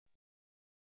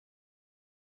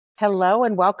Hello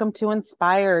and welcome to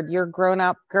Inspired, your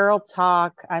grown-up girl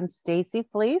talk. I'm Stacy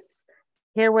Fleece,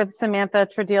 here with Samantha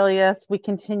Tredelius. We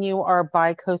continue our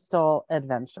bi-coastal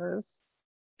adventures.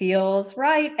 Feels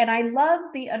right. And I love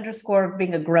the underscore of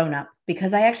being a grown-up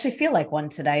because I actually feel like one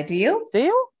today. Do you? Do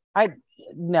you?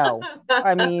 No.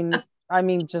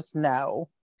 Just no.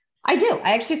 I do.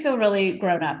 I actually feel really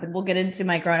grown up, and we'll get into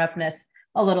my grown-upness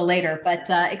a little later, but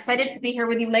excited to be here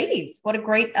with you ladies. What a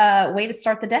great way to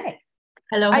start the day.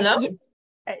 Hello.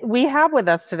 We have with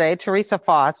us today Teresa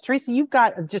Foss. Teresa, you've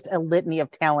got just a litany of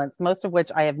talents, most of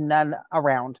which I have none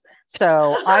around.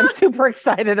 So I'm super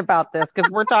excited about this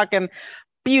because we're talking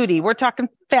beauty, we're talking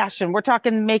fashion, we're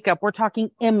talking makeup, we're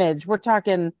talking image, we're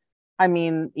talking,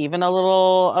 even a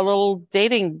little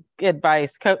dating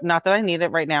advice. Not that I need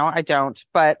it right now, I don't,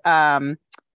 but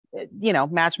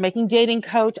matchmaking, dating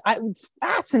coach.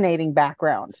 Fascinating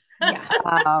background. Yeah.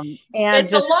 And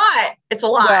it's a lot.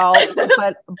 Well,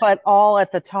 but all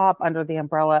at the top under the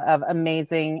umbrella of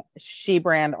amazing she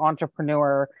brand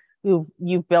entrepreneur.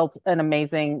 You've built an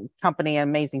amazing company, an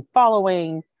amazing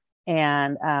following,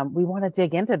 and we want to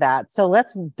dig into that. So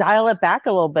let's dial it back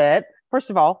a little bit. First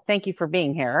of all, thank you for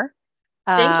being here.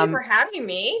 Thank you for having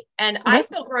me. And I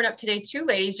feel grown up today too,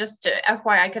 ladies, just to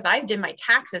FYI, because I did my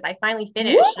taxes. I finally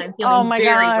finished. And I'm feeling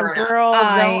very grown up. Girl,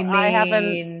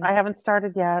 I haven't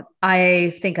started yet.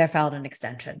 I think I filed an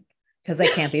extension because I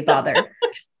can't be bothered.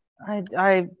 I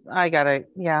gotta.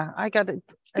 You gotta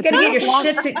get your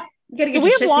shit together. Do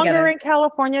we have longer in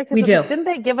California? We do. Didn't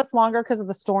they give us longer because of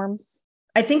the storms?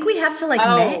 I think we have to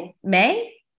May.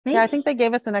 Maybe? Yeah, I think they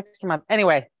gave us an extra month.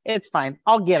 Anyway, it's fine.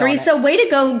 I'll get Teresa, on it. way to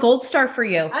go. Gold star for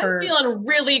you. I'm feeling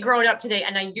really grown up today,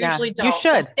 and I usually don't. You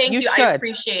should. So thank you. I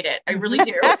appreciate it. I really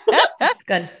do. That's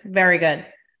good. Very good.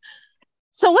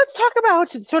 So let's talk about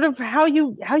sort of how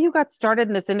you got started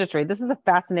in this industry. This is a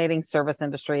fascinating service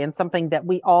industry and something that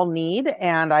we all need.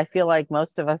 And I feel like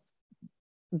most of us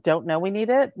don't know we need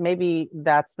it. Maybe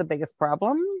that's the biggest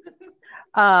problem.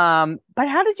 But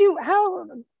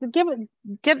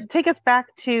take us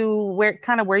back to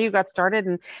where you got started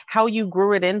and how you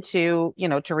grew it into,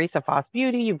 Teresa Foss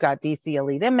Beauty. You've got DC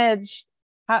Elite Image,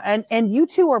 and you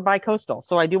two are bi-coastal.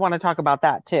 So I do want to talk about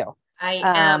that too. I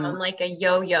am. I'm like a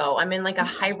yo-yo. I'm in like a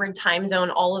hybrid time zone,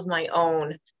 all of my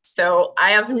own. So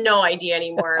I have no idea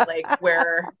anymore, like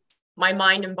where my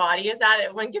mind and body is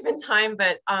at one given time.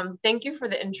 But thank you for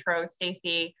the intro,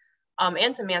 Stacy.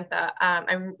 And Samantha.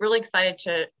 I'm really excited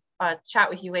to chat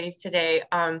with you ladies today.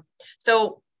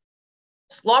 So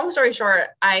long story short,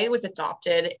 I was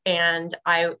adopted and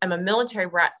I am a military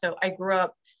brat. So I grew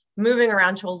up moving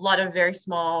around to a lot of very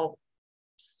small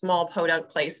podunk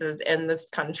places in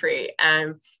this country.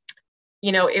 And,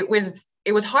 it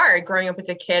was hard growing up as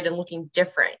a kid and looking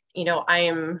different.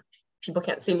 People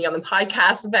can't see me on the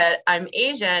podcast, but I'm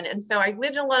Asian. And so I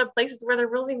lived in a lot of places where there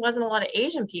really wasn't a lot of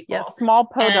Asian people. Yeah, small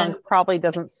podunk probably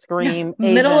doesn't scream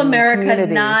Asian Middle America,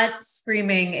 community. Not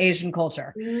screaming Asian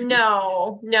culture.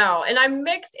 No. And I'm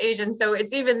mixed Asian. So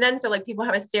it's even then, so like people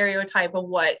have a stereotype of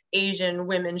what Asian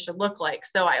women should look like.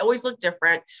 So I always look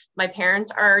different. My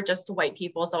parents are just white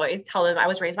people. So I always tell them I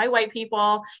was raised by white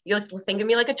people. You think of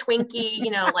me like a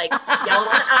Twinkie, like yellow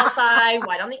on the outside,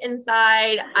 white on the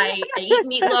inside. I eat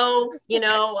meatloaf.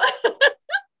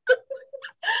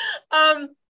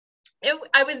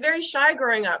 I was very shy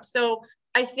growing up. So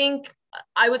I think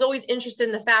I was always interested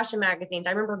in the fashion magazines.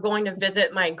 I remember going to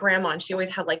visit my grandma and she always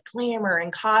had like Glamour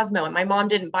and Cosmo, and my mom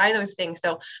didn't buy those things.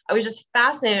 So I was just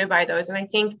fascinated by those. And I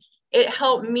think it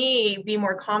helped me be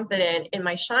more confident in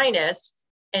my shyness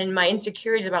and my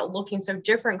insecurities about looking so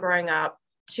different growing up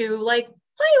to like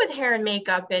play with hair and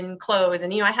makeup and clothes.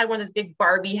 And, I had one of those big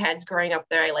Barbie heads growing up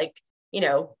there. I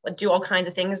do all kinds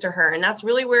of things to her. And that's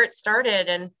really where it started.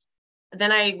 And then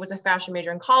I was a fashion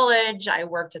major in college. I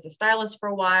worked as a stylist for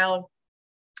a while.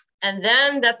 And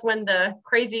then that's when the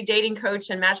crazy dating coach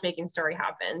and matchmaking story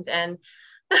happened. And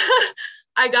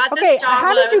I got this job.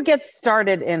 How did you get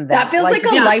started in that? That feels like a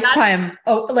lifetime.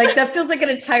 That feels like an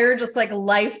entire just like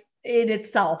life in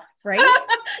itself, right?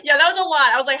 Yeah, that was a lot.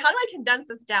 I was like, how do I condense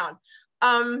this down?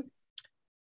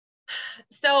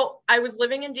 So I was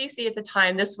living in DC at the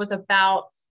time. This was about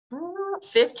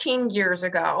 15 years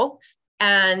ago.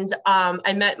 And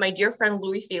I met my dear friend,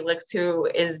 Louis Felix, who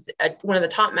is one of the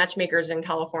top matchmakers in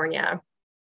California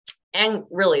and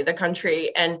really the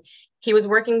country. And he was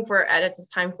working at this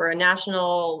time for a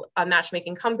national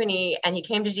matchmaking company. And he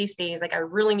came to DC. He's like, I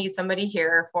really need somebody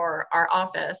here for our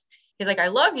office. He's like, I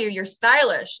love you. You're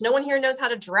stylish. No one here knows how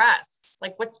to dress.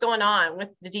 Like, what's going on with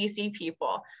the DC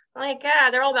people? I'm like,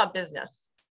 yeah, they're all about business.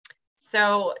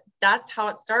 So that's how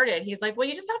it started. He's like, well,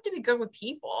 you just have to be good with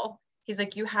people. he's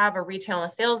like, you have a retail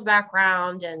and sales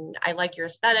background and I like your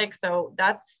aesthetic. So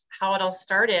that's how it all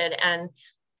started. And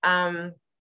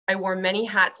I wore many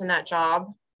hats in that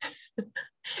job.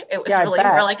 It was really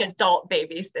more like adult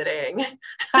babysitting.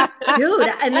 Dude,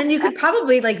 and then you could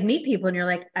probably like meet people and you're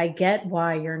like, I get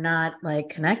why you're not like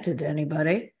connected to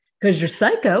anybody because you're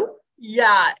psycho.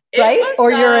 Yeah. Right.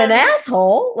 Or you're an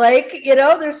asshole. Like, you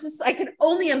know, there's just, I can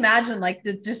only imagine like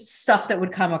the just stuff that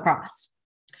would come across.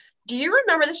 Do you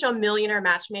remember the show Millionaire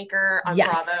Matchmaker on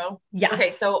Bravo? Yes.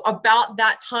 Okay. So about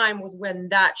that time was when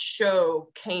that show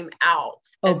came out.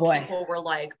 Oh boy. People were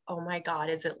like, oh my God,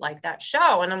 is it like that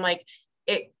show? And I'm like,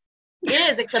 it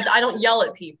is, except I don't yell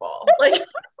at people. Like,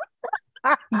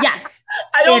 yes,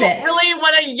 I don't really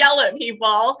want to yell at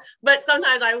people, but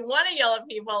sometimes I want to yell at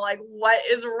people. Like, what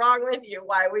is wrong with you?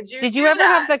 Why would you? Did you ever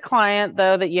have the client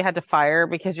though that you had to fire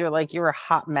because you're like, you're a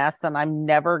hot mess and I'm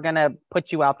never gonna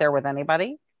put you out there with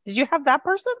anybody? Did you have that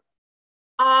person?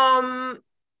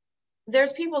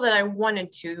 There's people that I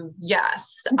wanted to,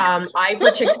 yes. I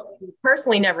particularly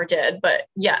personally never did, but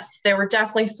yes, there were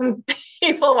definitely some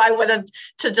people I would have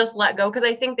to just let go because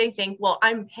I think they think, well,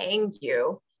 I'm paying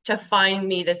you to find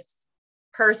me this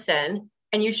person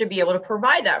and you should be able to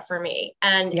provide that for me.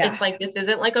 And it's like, this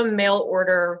isn't like a mail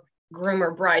order groom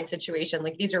or bride situation.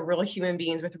 Like these are real human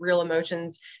beings with real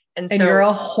emotions. And so you're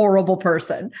a horrible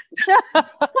person.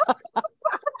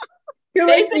 You're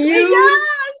like, yes.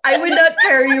 I would not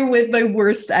pair you with my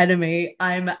worst enemy.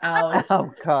 I'm out.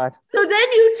 Oh God. So then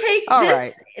you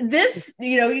take this,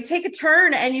 you know, you take a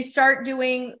turn and you start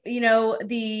doing, you know,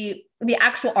 the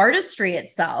actual artistry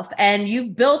itself. And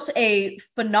you've built a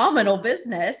phenomenal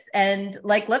business. And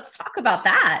like, let's talk about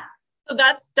that. So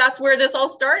that's where this all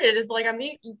started is like,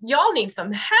 y'all need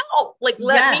some help. Like,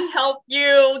 let me help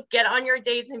you get on your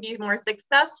dates and be more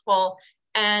successful.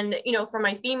 And, you know, for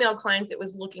my female clients, it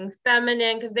was looking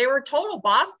feminine because they were total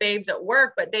boss babes at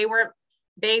work, but they weren't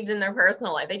babes in their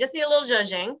personal life. They just need a little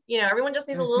zhuzhing. You know, everyone just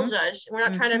needs a little zhuzh. We're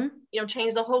not trying to, you know,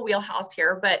 change the whole wheelhouse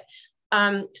here. But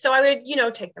so I would, you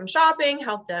know, take them shopping,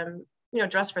 help them, you know,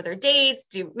 dress for their dates,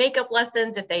 do makeup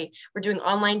lessons. If they were doing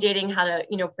online dating, how to,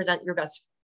 you know, present your best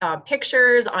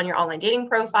pictures on your online dating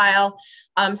profile.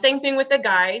 Same thing with the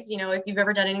guys. You know, if you've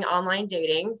ever done any online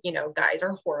dating, you know, guys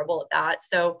are horrible at that.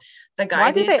 So the guys.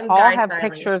 Why do they all have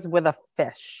pictures with a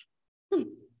fish?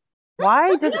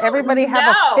 Why does everybody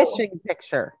have a fishing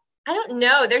picture? I don't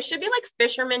know. There should be like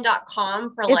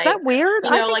fisherman.com for like. Is that weird?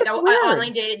 You know, like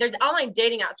online dating. There's online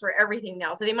dating apps for everything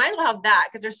now. So they might as well have that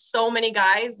because there's so many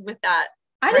guys with that.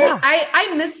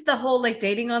 I missed the whole like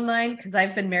dating online because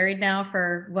I've been married now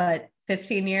for what,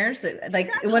 15 years.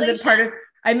 Like it wasn't part of,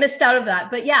 I missed out of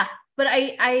that, but yeah, but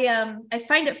I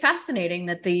find it fascinating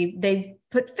that they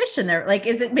put fish in there. Like,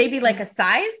 is it maybe like a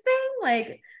size thing?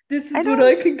 Like this is what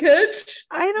I can catch.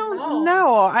 I don't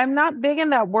know. I'm not big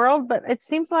in that world, but it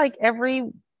seems like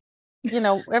everyone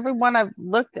I've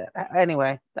looked at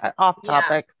anyway, off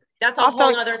topic. That's a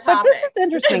whole other topic. But this is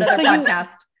interesting. Another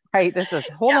podcast. Right, this is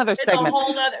a whole other segment.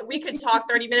 We could talk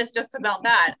 30 minutes just about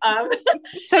that.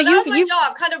 So that was my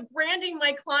job, kind of branding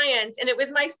my clients, and it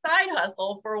was my side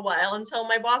hustle for a while until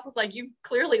my boss was like, "You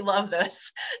clearly love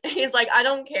this." And he's like, "I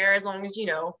don't care as long as you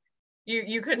know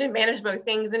you couldn't manage both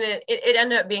things." And it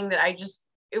ended up being that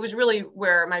it was really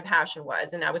where my passion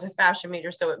was, and I was a fashion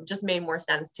major, so it just made more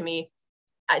sense to me.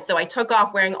 So I took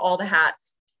off wearing all the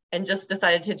hats and just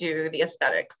decided to do the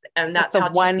aesthetics, and that's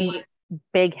how one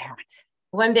big hat.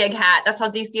 One big hat. That's how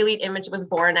DC Elite Image was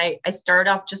born. I started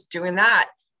off just doing that.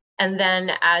 And then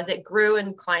as it grew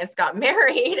and clients got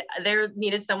married, they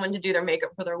needed someone to do their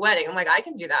makeup for their wedding. I'm like, I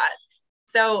can do that.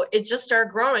 So it just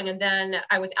started growing. And then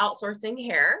I was outsourcing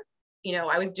hair. You know,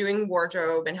 I was doing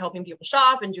wardrobe and helping people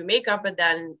shop and do makeup, but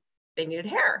then they needed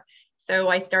hair. So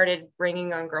I started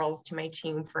bringing on girls to my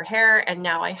team for hair. And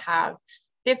now I have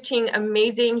 15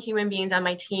 amazing human beings on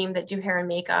my team that do hair and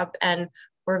makeup. And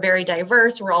we're very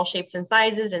diverse. We're all shapes and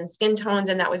sizes and skin tones.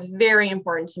 And that was very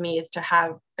important to me, is to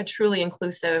have a truly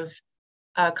inclusive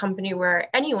company where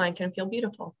anyone can feel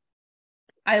beautiful.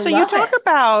 So you talk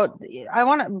about, I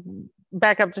want to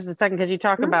back up just a second, because you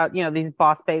talk about, you know, these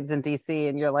boss babes in DC,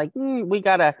 and you're like, we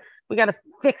gotta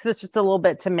fix this just a little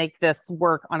bit to make this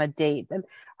work on a date. And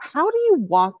how do you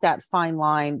walk that fine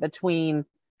line between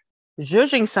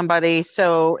judging somebody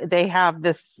so they have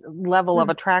this level of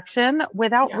attraction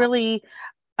without really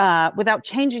without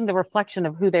changing the reflection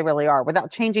of who they really are,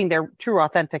 without changing their true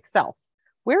authentic self?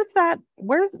 Where is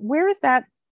that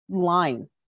line?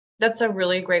 That's a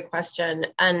really great question.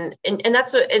 And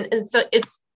that's so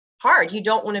it's hard. You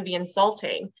don't want to be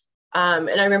insulting. And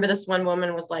I remember this one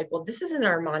woman was like, well, this is an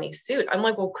Armani suit. I'm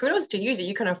like, well, kudos to you that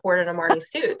you can afford an Armani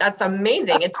suit. That's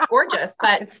amazing. It's gorgeous,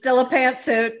 but it's still a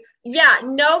pantsuit. Yeah,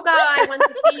 no guy wants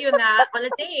to see you in that on a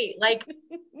date. Like,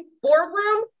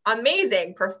 boardroom,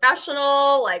 amazing,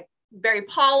 professional, like very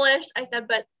polished. I said,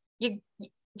 but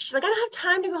she's like, I don't have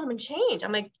time to go home and change.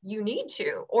 I'm like, you need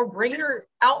to, or bring your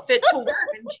outfit to work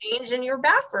and change in your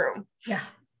bathroom. Yeah.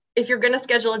 If you're going to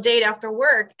schedule a date after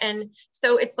work. And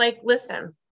so it's like,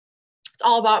 listen, it's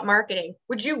all about marketing.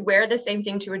 Would you wear the same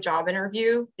thing to a job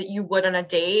interview that you would on a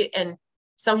date? And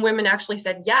some women actually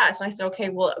said yes. And I said, okay,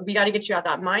 well, we got to get you out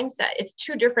that mindset. It's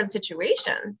two different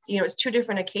situations. You know, it's two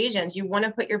different occasions. You want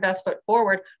to put your best foot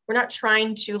forward. We're not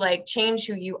trying to like change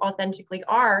who you authentically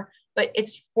are, but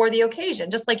it's for the occasion.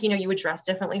 Just like, you know, you would dress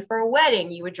differently for a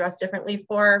wedding. You would dress differently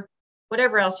for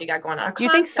whatever else you got going on. Do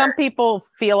you think some people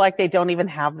feel like they don't even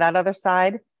have that other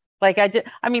side? Like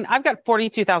I mean, I've got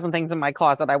 42,000 things in my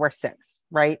closet. I wear 6,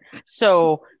 right?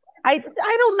 So I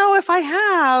don't know if I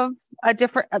have a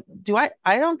different,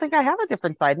 I don't think I have a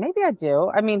different side. Maybe I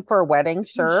do. I mean, for a wedding,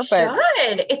 sure. But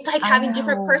it's like having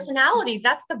different personalities.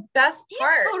 That's the best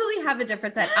part. You totally have a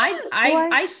different side.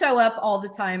 I show up all the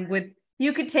time with,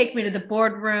 you could take me to the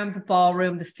boardroom, the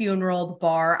ballroom, the funeral, the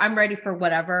bar. I'm ready for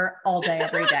whatever all day,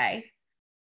 every day.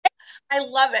 I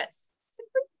love it.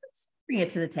 Bring it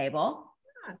to the table.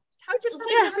 How just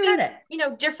having, you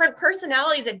know, different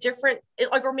personalities at different,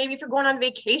 like, or maybe if you're going on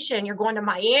vacation, you're going to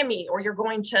Miami, or you're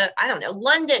going to, I don't know,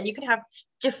 London, you can have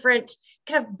different,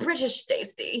 kind of British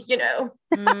Stacy, you know.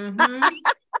 Mm-hmm.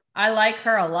 I like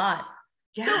her a lot.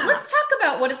 Yeah. So let's talk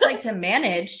about what it's like to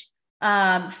manage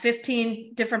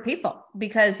 15 different people,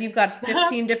 because you've got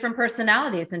 15 different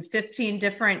personalities and 15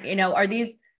 different, you know, are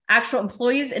these actual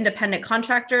employees, independent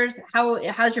contractors?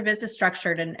 How's your business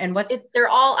structured, and they're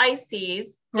all ICs.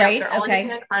 Right. They're all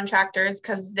independent contractors,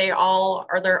 because they all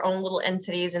are their own little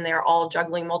entities and they're all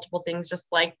juggling multiple things just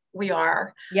like we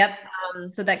are. Yep.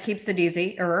 So that keeps it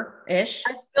easy-ish.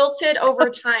 I built it over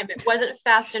time. It wasn't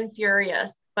fast and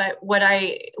furious, but what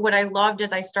I loved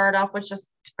is I started off with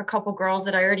just a couple girls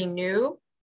that I already knew,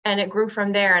 and it grew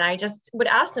from there. And I just would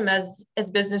ask them as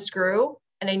business grew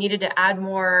and I needed to add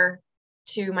more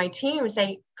to my team and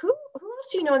say, who else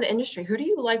do you know in the industry? Who do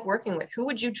you like working with? Who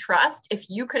would you trust if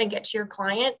you couldn't get to your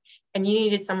client and you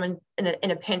needed someone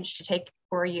in a pinch to take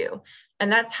for you?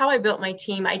 And that's how I built my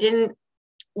team. I didn't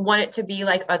want it to be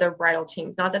like other bridal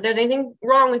teams. Not that there's anything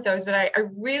wrong with those, but I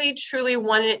really, truly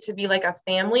wanted it to be like a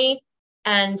family.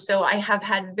 And so I have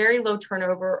had very low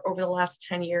turnover over the last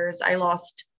 10 years. I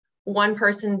lost one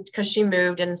person because she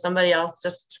moved, and somebody else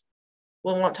just,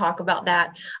 we won't talk about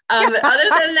that. Other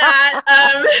than that,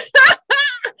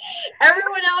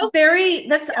 everyone else.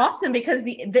 That's awesome, because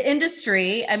the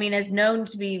industry, I mean, is known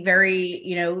to be very,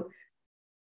 you know,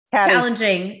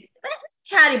 challenging,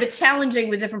 catty, but challenging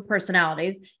with different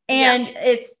personalities. And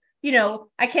it's, you know,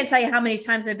 I can't tell you how many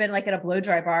times I've been like at a blow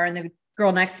dry bar and the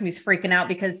girl next to me is freaking out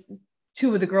because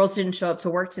 2 of the girls didn't show up to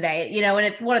work today, you know, and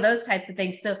it's one of those types of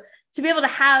things. So to be able to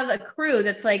have a crew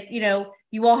that's like, you know,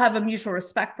 you all have a mutual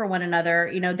respect for one another,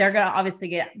 you know, they're going to obviously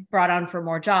get brought on for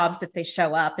more jobs if they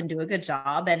show up and do a good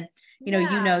job. And, you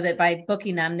know that by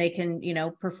booking them, they can, you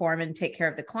know, perform and take care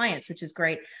of the clients, which is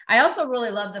great. I also really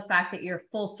love the fact that you're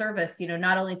full service, you know,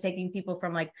 not only taking people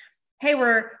from like, hey,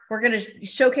 we're going to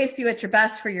showcase you at your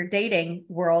best for your dating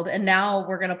world, and now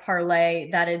we're going to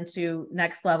parlay that into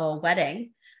next level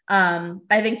wedding. I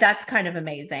think that's kind of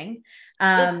amazing.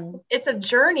 It's a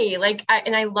journey. Like,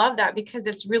 I love that because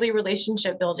it's really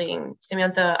relationship building,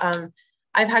 Samantha.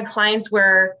 I've had clients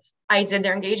where I did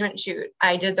their engagement shoot.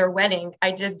 I did their wedding.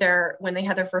 I did when they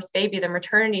had their first baby, the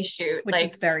maternity shoot, which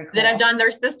is very cool. Then I've done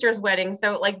their sister's wedding.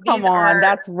 So like,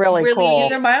 that's really cool.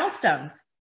 These are milestones.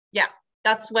 Yeah.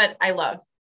 That's what I love.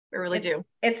 I really do.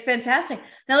 It's fantastic.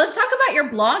 Now let's talk about your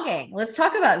blogging. Let's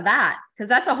talk about that, because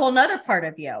that's a whole nother part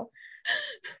of you.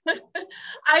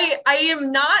 I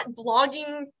am not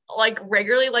blogging like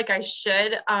regularly like I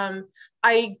should.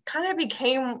 I kind of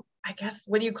became, I guess,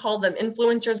 what do you call them?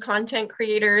 Influencers, content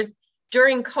creators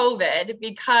during COVID,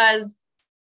 because,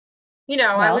 you know,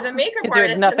 I was a makeup artist.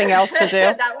 There's nothing else to do.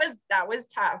 That was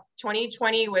tough.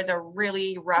 2020 was a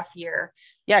really rough year.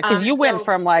 Yeah, because you went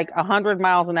from like 100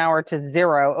 miles an hour to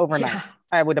 0 overnight,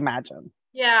 I would imagine.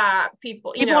 Yeah,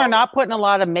 people are not putting a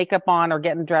lot of makeup on or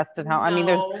getting dressed at home. No, I mean,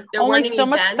 there's only so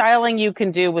much styling you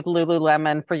can do with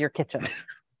Lululemon for your kitchen.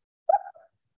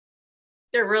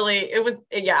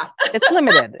 It's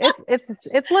limited.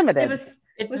 It's limited.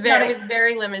 It was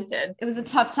very limited. It was a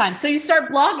tough time. So you start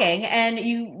blogging and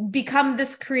you become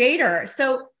this creator.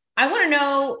 So I want to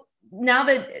know now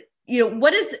that, you know,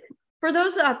 for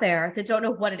those out there that don't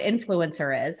know what an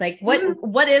influencer is, like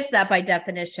what is that by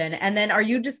definition? And then are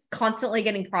you just constantly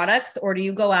getting products, or do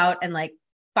you go out and like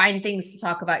find things to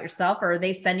talk about yourself, or are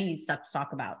they sending you stuff to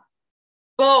talk about?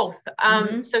 Both.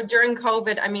 So during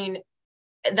COVID, I mean,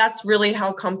 that's really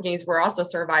how companies were also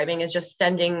surviving, is just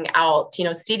sending out,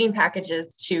 seeding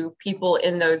packages to people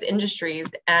in those industries.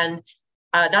 And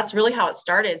that's really how it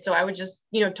started. So I would just,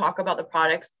 talk about the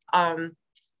products.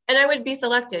 And I would be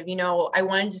selective. I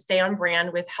wanted to stay on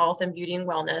brand with health and beauty and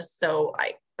wellness. So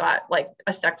I got like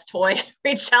a sex toy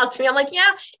reached out to me. I'm like,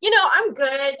 yeah, I'm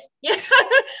good. Yeah.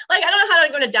 Like, I don't know how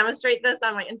I'm going to demonstrate this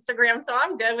on my Instagram. So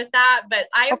I'm good with that. But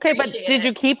I appreciate did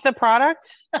you keep the product?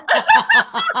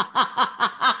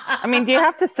 I mean, do you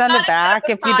have to send it back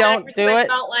if you don't do it? I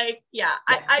felt like,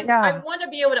 I want to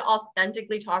be able to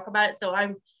authentically talk about it. So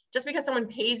just because someone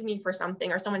pays me for something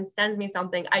or someone sends me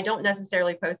something, I don't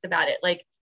necessarily post about it. Like,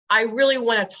 I really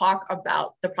want to talk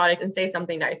about the product and say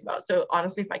something nice about it. So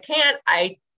honestly, if I can't,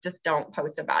 I just don't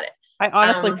post about it. I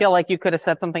honestly feel like you could have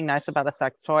said something nice about a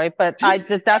sex toy, but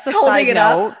that's a side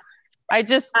note. I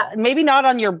just, maybe not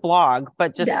on your blog,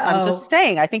 but I'm just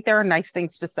saying, I think there are nice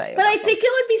things to say. But I think it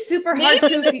would be super hard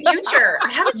in the future. I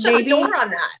haven't shut the door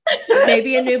on that.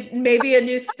 maybe a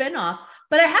new spinoff.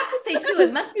 But I have to say too,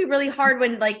 it must be really hard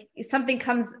when like something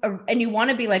comes and you want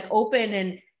to be like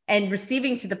open and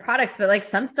receiving to the products, but like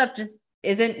some stuff just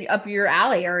isn't up your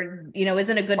alley, or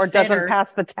isn't a good or fit, doesn't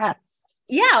pass the test.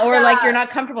 Like you're not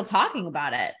comfortable talking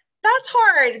about it. That's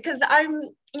hard because I'm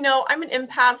an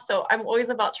empath, so I'm always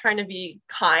about trying to be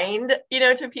kind,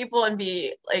 to people and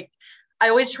be like, I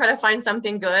always try to find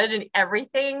something good in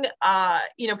everything.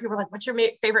 People are like, what's your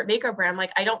favorite makeup brand? I'm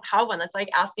like, I don't have one. That's like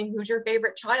asking who's your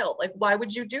favorite child. Like, why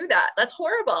would you do that? That's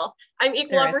horrible. I'm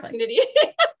equal opportunity.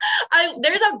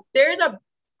 There's a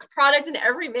product in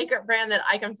every makeup brand that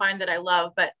I can find that I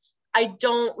love, but I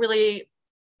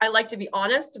like to be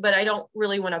honest, but I don't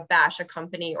really want to bash a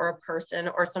company or a person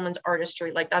or someone's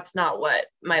artistry. Like, that's not what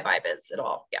my vibe is at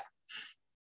all. Yeah.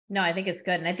 No, I think it's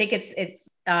good. And I think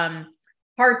it's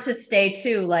hard to stay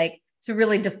too, like to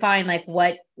really define like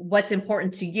what's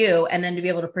important to you, and then to be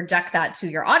able to project that to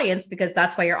your audience, because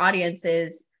that's why your audience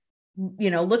is,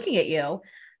 looking at you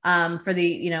for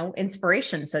the,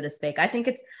 inspiration, so to speak. I think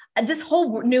it's this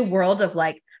whole new world of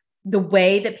like the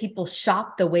way that people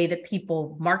shop, the way that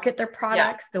people market their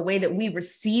products, the way that we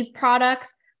receive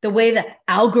products, the way the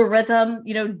algorithm,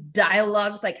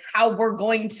 dialogues, like how we're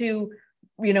going to,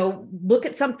 look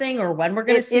at something or when we're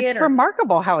going to see it. It's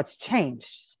remarkable how it's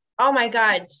changed. Oh my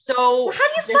God. So how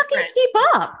do you fucking keep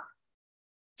up?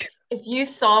 If you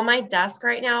saw my desk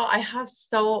right now, I have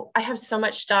so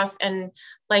much stuff. And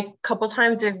like a couple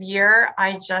times a year,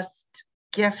 I just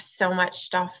gift so much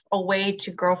stuff away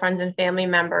to girlfriends and family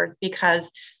members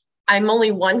because I'm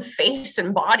only one face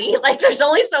and body. Like, there's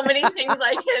only so many things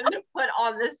I can put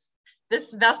on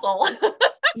this vessel.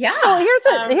 Yeah. Well,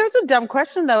 here's a dumb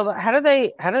question though. How do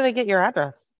they get your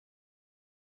address?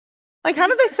 Like, how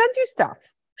do they send you stuff?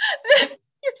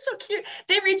 You're so cute.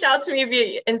 They reach out to me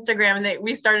via Instagram and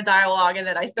we start a dialogue, and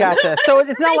then I send Gotcha. So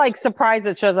it's not like surprise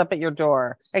it shows up at your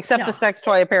door, except the sex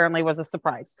toy apparently was a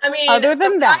surprise. I mean, other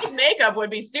than that, makeup would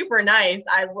be super nice.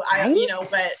 But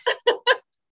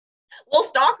we'll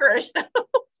stalkerish though.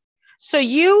 So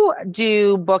you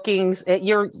do bookings.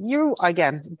 You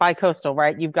again bi-coastal,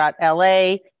 right? You've got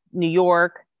LA, New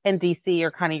York, and DC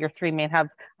are kind of your three main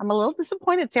hubs. I'm a little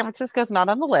disappointed San Francisco's not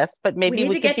on the list, but maybe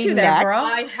we could get you there, girl.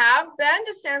 I have been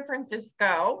to San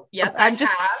Francisco. Yes, I'm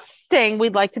just saying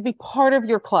we'd like to be part of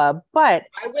your club, but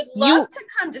I would love to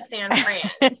come to San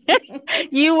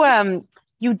Fran.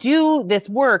 You do this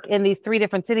work in these three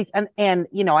different cities, and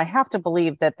I have to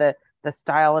believe that the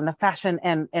style and the fashion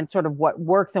and sort of what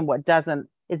works and what doesn't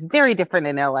is very different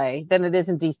in LA than it is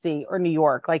in DC or New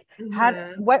York. Like,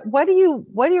 where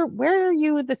are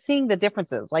you seeing the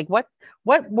differences? Like, what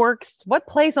works, what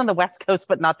plays on the West Coast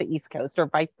but not the East Coast, or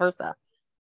vice versa?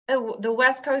 The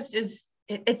West Coast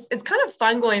it's kind of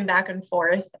fun going back and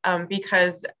forth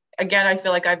because again, I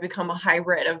feel like I've become a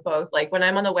hybrid of both. Like, when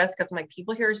I'm on the West Coast, I'm like,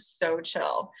 people here are so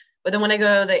chill. But then when I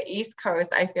go to the East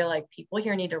Coast, I feel like people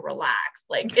here need to relax.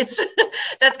 Like,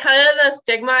 that's kind of the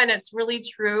stigma, and it's really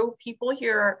true. People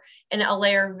here in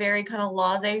LA are very kind of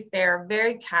laissez-faire,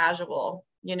 very casual.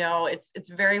 It's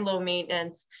very low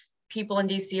maintenance. People in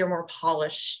DC are more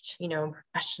polished,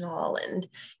 professional, and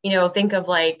think of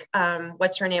like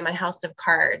what's her name on House of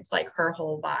Cards, like her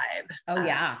whole vibe. Oh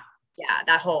yeah,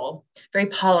 that whole very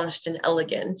polished and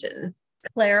elegant, and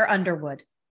Claire Underwood.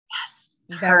 Yes.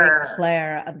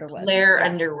 Claire Underwood.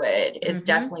 Underwood is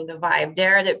definitely the vibe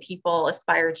there that people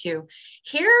aspire to.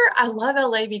 Here, I love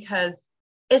LA because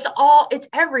it's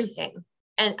everything.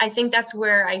 And I think that's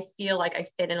where I feel like I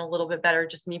fit in a little bit better,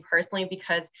 just me personally,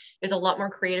 because there's a lot more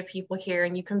creative people here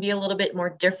and you can be a little bit more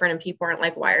different, and people aren't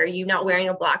like, why are you not wearing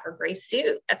a black or gray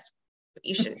suit?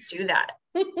 You shouldn't do that.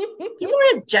 People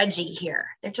aren't as judgy here.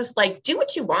 They're just like, do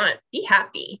what you want, be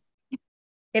happy.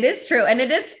 It is true. And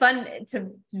it is fun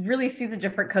to really see the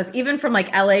different coasts, even from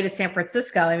like LA to San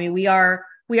Francisco. I mean, we are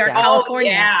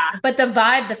California, but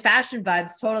the fashion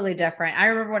vibe's totally different. I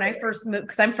remember when I first moved,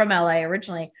 because I'm from LA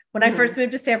originally, when I first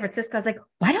moved to San Francisco, I was like,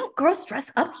 why don't girls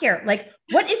dress up here? Like,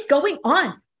 what is going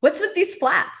on? What's with these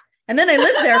flats? And then I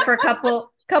lived there for a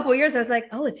couple years. I was like,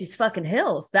 oh, it's these fucking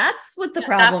hills. That's what the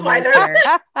problem is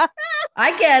here.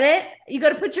 I get it. You got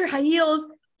to put your high heels.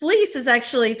 Fleece has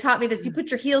actually taught me this. You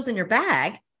put your heels in your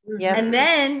bag. Yep. And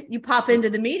then you pop into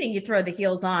the meeting, you throw the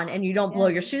heels on, and you don't blow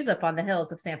your shoes up on the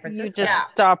hills of San Francisco. You just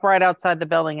stop right outside the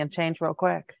building and change real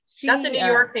quick. That's a New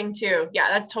York thing too. Yeah,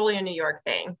 that's totally a New York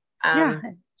thing.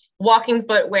 Walking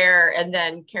footwear and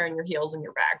then carrying your heels in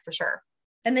your bag for sure.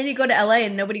 And then you go to LA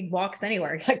and nobody walks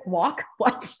anywhere. You're like, walk?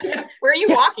 What? Where are you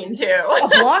walking to? A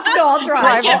block? No, I'll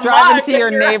drive. Driving to your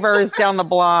neighbors down the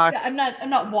block. Yeah, I'm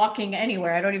not walking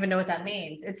anywhere. I don't even know what that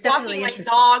means. It's definitely walking like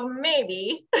dog,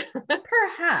 maybe.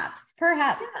 Perhaps.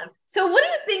 Yes. So what do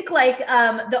you think, like,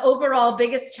 the overall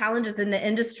biggest challenges in the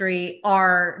industry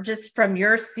are, just from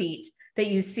your seat, that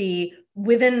you see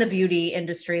within the beauty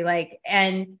industry? Like,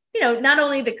 and, not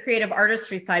only the creative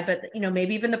artistry side, but,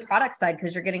 maybe even the product side,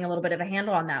 because you're getting a little bit of a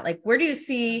handle on that. Like, where do you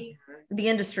see the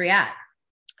industry at?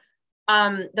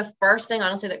 The first thing,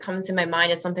 honestly, that comes to my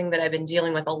mind is something that I've been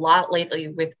dealing with a lot lately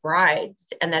with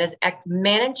brides, and that is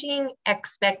managing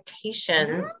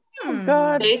expectations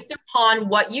based upon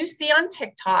what you see on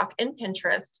TikTok and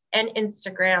Pinterest and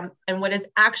Instagram and what is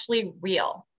actually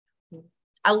real.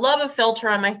 I love a filter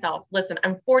on myself. Listen,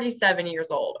 I'm 47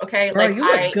 years old. Okay. Girl, you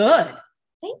look good.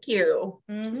 Thank you.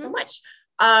 Thank you so much.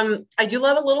 I do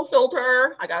love a little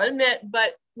filter, I gotta admit,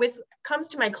 but comes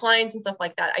to my clients and stuff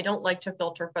like that, I don't like to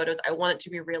filter photos. I want it to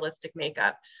be realistic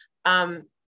makeup.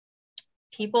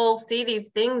 People see these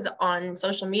things on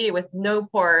social media with no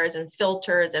pores and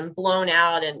filters and blown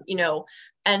out, and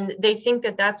and they think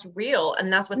that that's real,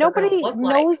 and that's what nobody they're gonna look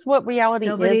like. knows what reality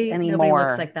is anymore. Nobody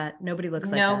looks like that. Nobody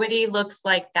looks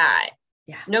like that.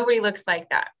 Yeah. Nobody looks like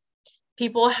that.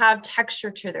 People have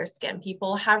texture to their skin.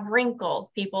 People have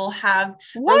wrinkles. People have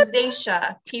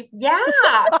rosacea. People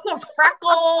have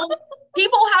freckles.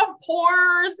 People have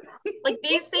pores. Like,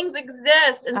 these things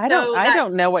exist. And I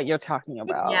don't know what you're talking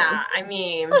about. Yeah, I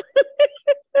mean,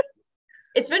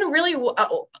 it's been really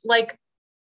like,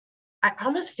 I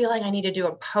almost feel like I need to do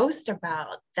a post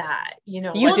about that. You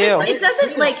do. It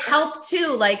doesn't like help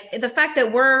too. Like, the fact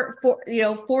that we're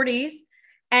 40s.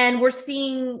 And we're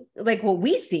seeing like what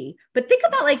we see, but think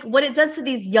about like what it does to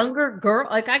these younger girls.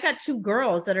 Like, I got 2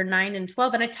 girls that are 9 and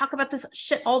 12, and I talk about this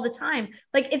shit all the time.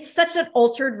 Like, it's such an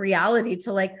altered reality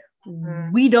to like,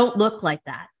 we don't look like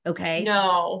that. Okay.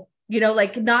 No,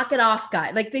 like, knock it off,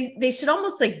 guy. Like, they should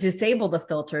almost like disable the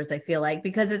filters, I feel like,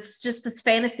 because it's just this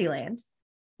fantasy land.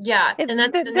 Yeah. There's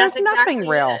exactly nothing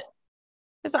real.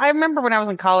 I remember when I was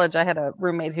in college, I had a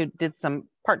roommate who did some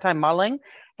part-time modeling,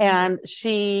 and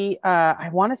she, I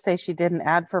want to say she did an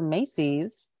ad for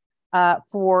Macy's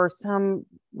for some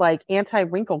like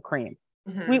anti-wrinkle cream.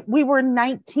 We were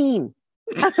 19.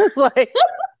 I was like,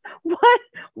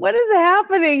 what is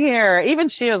happening here? Even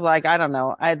she was like, I don't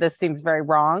know. This seems very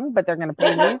wrong, but they're going to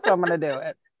pay me, so I'm going to do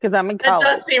it. Because I'm in college. It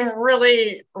does seem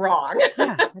really wrong.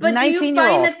 Yeah, but do you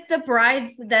find that the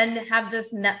brides then have this?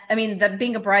 That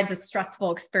being a bride's a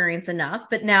stressful experience enough.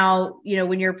 But now,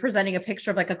 when you're presenting a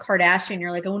picture of like a Kardashian,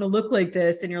 you're like, I want to look like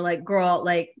this, and you're like, girl,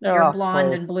 like you're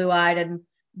blonde and blue-eyed and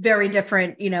very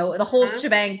different. The whole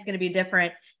shebang is going to be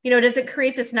different. Does it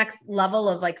create this next level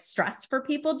of like stress for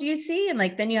people? Do you see? And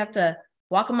like then you have to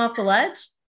walk them off the ledge.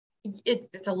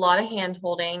 It's a lot of hand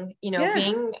holding.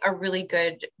 Being a really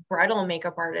good bridal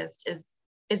makeup artist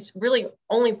is really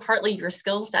only partly your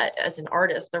skill set as an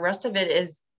artist. The rest of it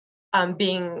is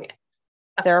being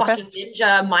a fucking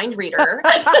ninja mind reader.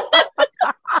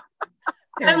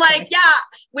 I'm like,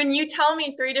 when you tell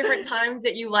me 3 different times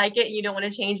that you like it and you don't want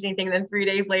to change anything, then 3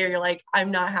 days later you're like,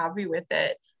 I'm not happy with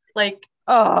it. Like,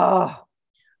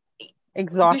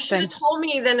 exhausting. You should have told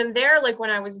me then and there, like when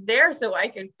I was there, so I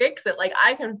could fix it. Like,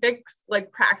 I can fix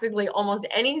like practically almost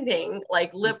anything,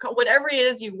 like lip, whatever it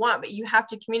is you want, but you have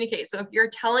to communicate. So if you're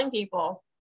telling people,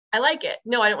 I like it,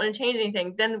 no, I don't want to change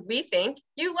anything, then we think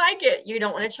you like it. You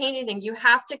don't want to change anything. You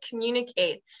have to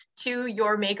communicate to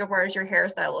your makeup artist, your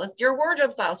hairstylist, your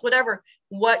wardrobe stylist, whatever,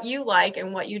 what you like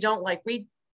and what you don't like.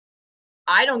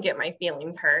 I don't get my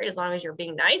feelings hurt as long as you're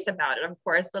being nice about it, of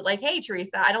course. But like, hey,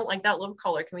 Teresa, I don't like that lip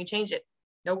color. Can we change it?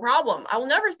 No problem. I will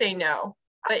never say no.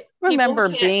 But remember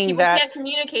people can't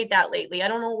communicate that lately. I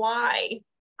don't know why.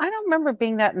 I don't remember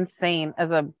being that insane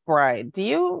as a bride. Do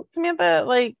you, Samantha?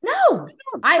 Like, no,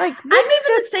 I'm even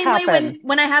the same happen? way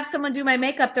when I have someone do my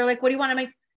makeup. They're like, what do you want to make?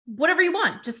 Whatever you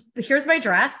want. Just here's my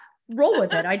dress. Roll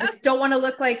with it. I just don't want to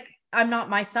look like I'm not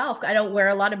myself. I don't wear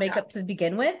a lot of makeup to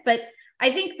begin with, but I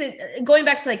think that going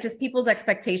back to like just people's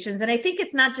expectations, and I think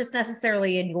it's not just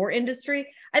necessarily in your industry.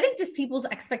 I think just people's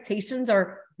expectations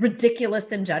are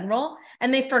ridiculous in general.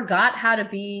 And they forgot how to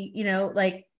be,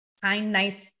 like kind,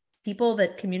 nice people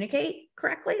that communicate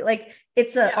correctly. Like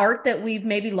it's an art that we've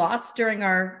maybe lost during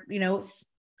our,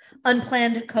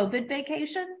 unplanned COVID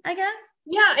vacation, I guess.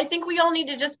 Yeah, I think we all need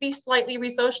to just be slightly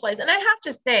re-socialized. And I have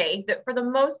to say that for the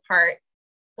most part,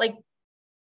 like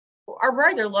our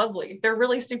brides are lovely. They're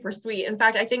really super sweet. In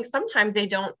fact, I think sometimes they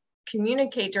don't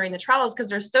communicate during the travels because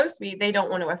they're so sweet, they don't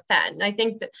want to offend. And I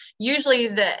think that usually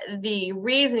the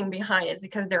reasoning behind it is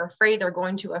because they're afraid they're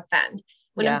going to offend.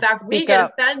 When in fact, we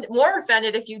get more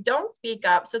offended if you don't speak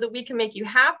up so that we can make you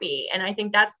happy. And I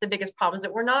think that's the biggest problem is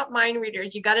that we're not mind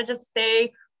readers. You got to just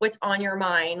say what's on your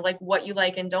mind, like what you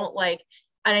like and don't like.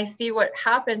 And I see what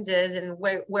happens is, and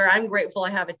where I'm grateful I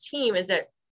have a team is that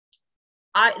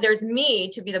there's me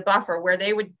to be the buffer where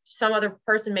some other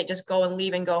person may just go and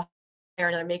leave and go hire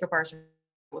another makeup artist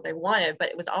what they wanted, but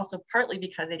it was also partly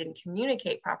because they didn't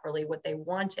communicate properly what they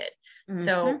wanted. Mm-hmm.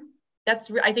 So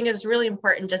I think it's really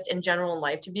important just in general in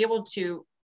life to be able to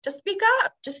just speak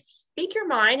up, just speak your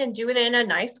mind and do it in a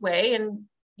nice way. And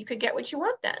you could get what you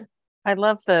want then. I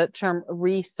love the term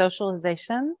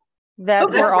re-socialization that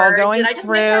we're all going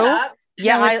through.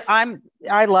 Yeah, no,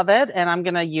 I love it and I'm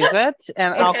going to use it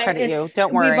and I'll credit you.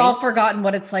 Don't worry. We've all forgotten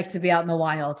what it's like to be out in the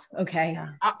wild. Okay. Yeah.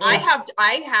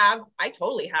 I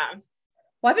totally have.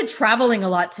 Well, I've been traveling a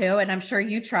lot too. And I'm sure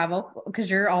you travel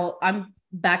because I'm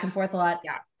back and forth a lot.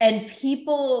 Yeah. And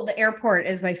the airport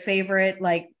is my favorite,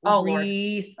 like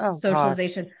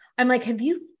re-socialization. I'm like, have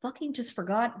you fucking just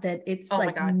forgot that it's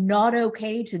not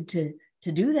okay to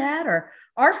do that? Or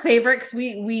our favorite, because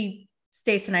we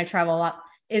Stace and I travel a lot,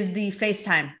 is the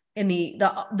FaceTime in the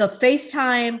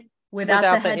FaceTime without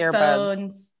the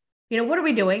headphones. Earbuds. What are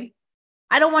we doing?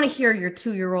 I don't want to hear your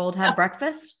 2-year-old have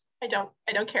breakfast. I don't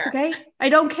care. Okay. I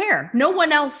don't care. No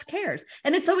one else cares.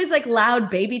 And it's always like loud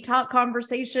baby talk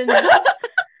conversations.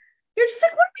 You're just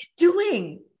like, what are we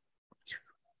doing?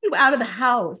 You out of the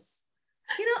house.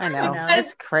 I know.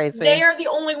 It's crazy. They are the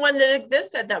only one that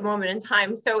exists at that moment in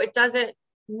time. So it doesn't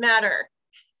matter.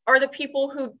 Or the people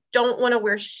who don't want to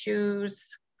wear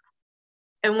shoes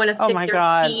and want to stick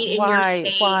their feet in your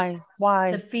face.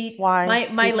 Why? The feet. Why?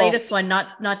 My latest one,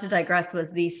 not to digress,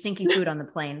 was the stinky food on the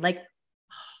plane. Like,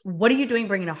 what are you doing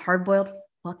bringing a hard-boiled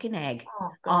fucking egg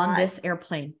on this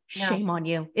airplane? No. Shame on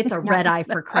you. It's a red eye,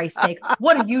 for Christ's sake.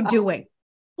 What are you doing?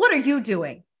 What are you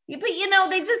doing? But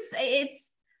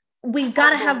we've got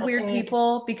to have weird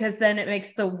people because then it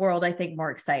makes the world, I think,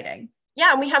 more exciting.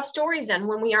 Yeah, and we have stories then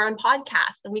when we are on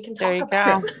podcasts and we can talk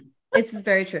about it. It's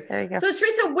very true. There you go. So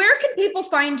Teresa, where can people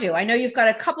find you? I know you've got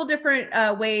a couple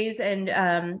different ways and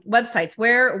websites.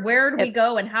 Where do we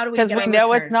go and how do we get Because we know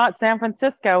listeners? It's not San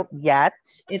Francisco yet.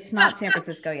 It's not San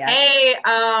Francisco yet. Hey,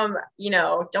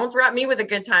 don't threaten me with a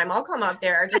good time. I'll come up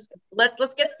there. Just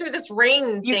let's get through this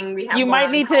rain thing we have. You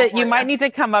might need to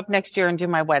come up next year and do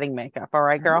my wedding makeup. All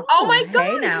right, girl. Oh my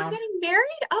God, you're getting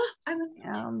married?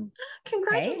 Oh,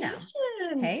 congratulations.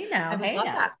 Hey now.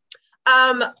 That.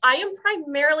 I am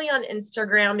primarily on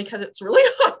Instagram because it's really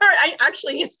hard. I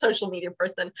actually need a social media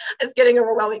person. It's getting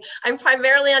overwhelming. I'm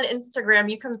primarily on Instagram.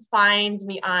 You can find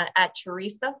me at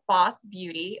Teresa Foss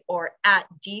Beauty or at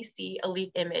DC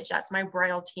Elite Image. That's my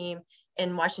bridal team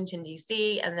in Washington,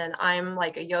 DC. And then I'm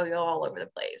like a yo-yo all over the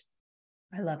place.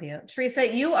 I love you.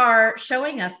 Teresa, you are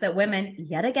showing us that women,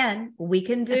 yet again, we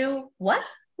can do what,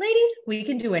 ladies? We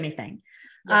can do anything.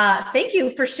 Thank you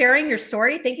for sharing your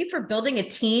story. Thank you for building a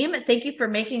team. Thank you for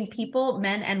making people,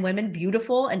 men and women,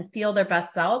 beautiful and feel their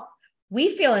best self.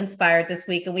 We feel inspired this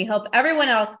week, and we hope everyone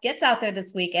else gets out there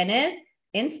this week and is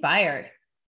inspired.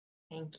 Thank you.